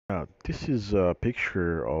This is a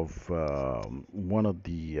picture of one of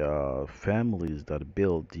the families that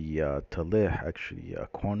built the Taleh, actually,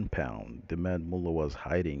 compound. The man Mullah was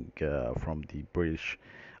hiding from the British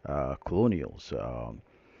colonials.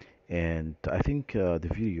 And I think the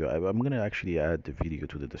video, I'm going to actually add the video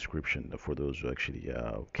to the description for those who actually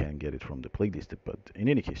can get it from the playlist. But in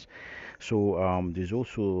any case, so there's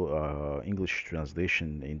also English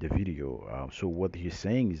translation in the video. So what he's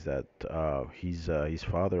saying is that his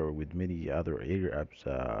father, with many other Arabs,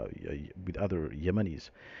 with other Yemenis,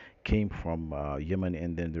 came from Yemen,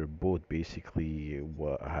 and then their boat basically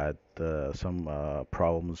had some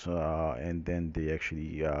problems, and then they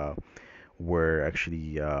actually were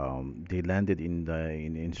actually they landed in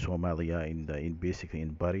Somalia in basically in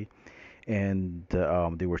Bari, and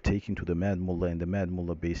they were taken to the Mad Mullah, and the Mad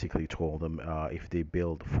Mullah basically told them if they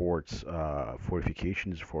build forts,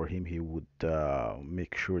 fortifications for him, he would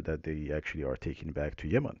make sure that they actually are taken back to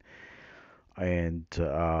Yemen. And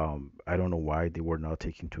I don't know why they were not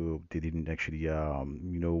taken to. They didn't actually,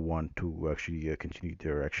 want to actually continue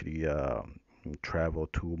their actually travel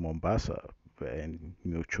to Mombasa, and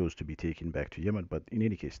chose to be taken back to Yemen. But in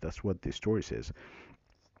any case, that's what the story says.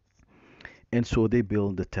 And so they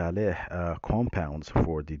build the Taleh compounds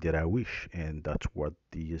for the Derawish, and that's what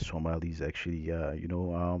the Somalis actually,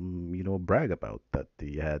 brag about, that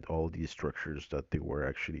they had all these structures, that they were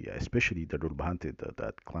actually, especially the Rulbahante,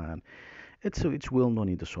 that clan. It's well known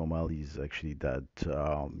in the Somalis actually that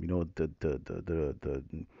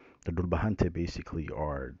the Dulbahante basically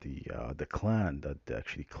are the clan that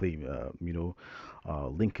actually claim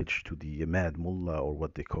linkage to the Ahmad Mullah, or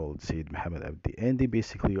what they call Sayyid Muhammad Abdi, and they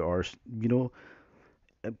basically are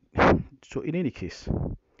so in any case,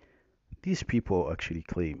 these people actually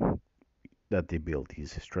claim that they built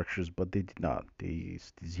these structures, but they did not.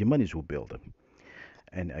 These Yemenis who built them.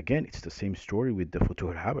 And again, it's the same story with the Futuh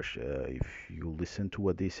al-Habash. If you listen to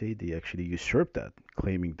what they say, they actually usurped that,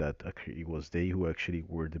 claiming that actually it was they who actually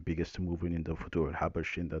were the biggest movement in the Futuh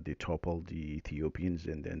al-Habash, and that they toppled the Ethiopians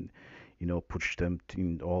and then, pushed them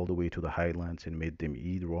all the way to the highlands and made them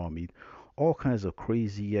eat raw meat. All kinds of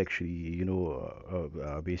crazy, actually,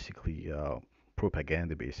 basically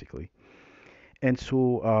propaganda, basically. And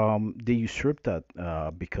so they usurped that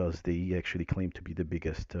because they actually claim to be the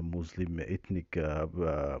biggest Muslim ethnic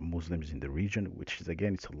Muslims in the region, which is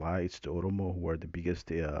again, it's a lie. It's the Oromo who are the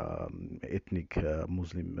biggest ethnic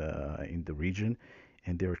Muslim in the region,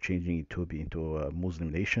 and they're changing Ethiopia into a Muslim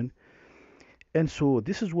nation. And so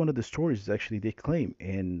this is one of the stories actually they claim.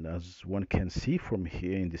 And as one can see from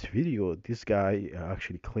here in this video, this guy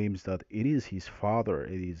actually claims that it is his father.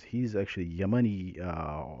 It is his actually Yemeni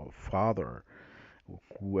father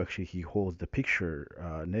who actually he holds the picture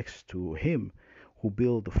next to him, who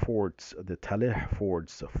built the forts, the Taleh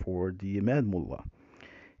forts for the Imad Mullah.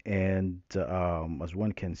 And as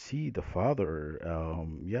one can see, the father,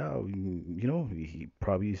 he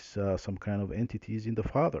probably is some kind of entities in the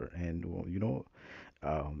father. And,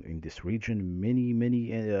 in this region, many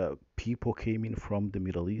people came in from the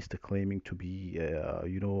Middle East claiming to be,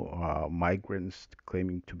 migrants,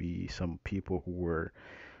 claiming to be some people who were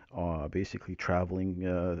basically traveling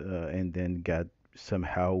and then got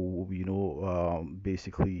somehow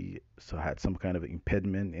basically so had some kind of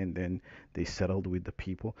impediment, and then they settled with the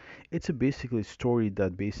people. It's a basically story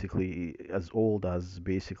that basically as old as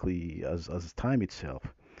basically as time itself.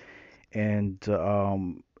 And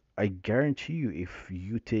I guarantee you, if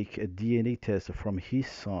you take a DNA test from his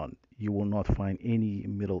son, you will not find any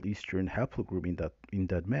Middle Eastern haplogroup in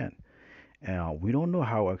that man. We don't know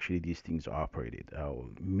how actually these things operated.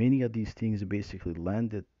 Many of these things basically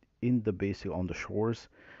landed in the basic on the shores,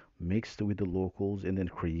 mixed with the locals, and then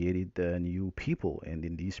created new people. And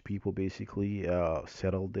then these people basically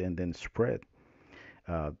settled and then spread.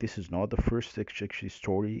 This is not the first actually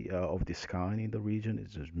story of this kind in the region.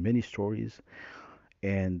 There's many stories,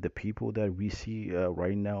 and the people that we see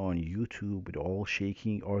right now on YouTube with all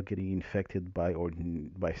shaking are getting infected by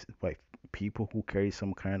people who carry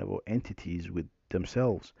some kind of entities with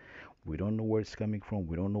themselves. We don't know where it's coming from.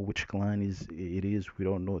 We don't know which clan it is. We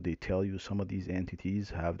don't know. They tell you some of these entities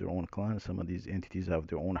have their own clans. Some of these entities have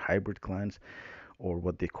their own hybrid clans, or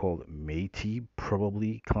what they call Métis,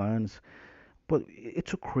 probably clans. But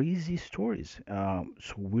it's a crazy stories.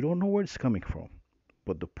 So we don't know where it's coming from.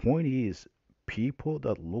 But the point is, people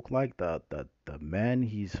that look like that the man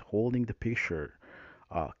he's holding the picture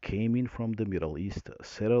came in from the Middle East,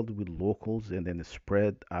 settled with locals, and then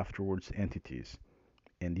spread afterwards entities.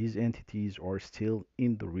 And these entities are still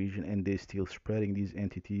in the region, and they're still spreading these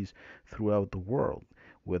entities throughout the world.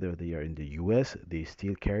 Whether they are in the US, they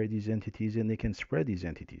still carry these entities and they can spread these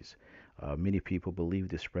entities. Many people believe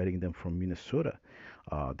they're spreading them from Minnesota.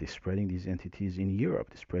 They're spreading these entities in Europe.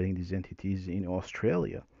 They're spreading these entities in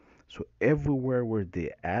Australia. So everywhere where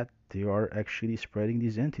they're at, they are actually spreading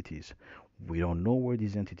these entities. We don't know where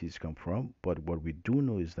these entities come from, but what we do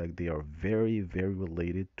know is that they are very, very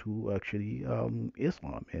related to actually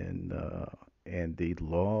Islam, and they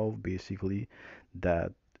love basically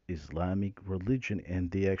that Islamic religion, and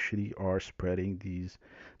they actually are spreading these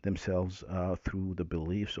themselves through the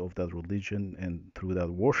beliefs of that religion and through that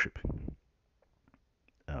worship.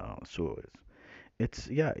 So it's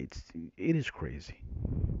yeah, it is crazy.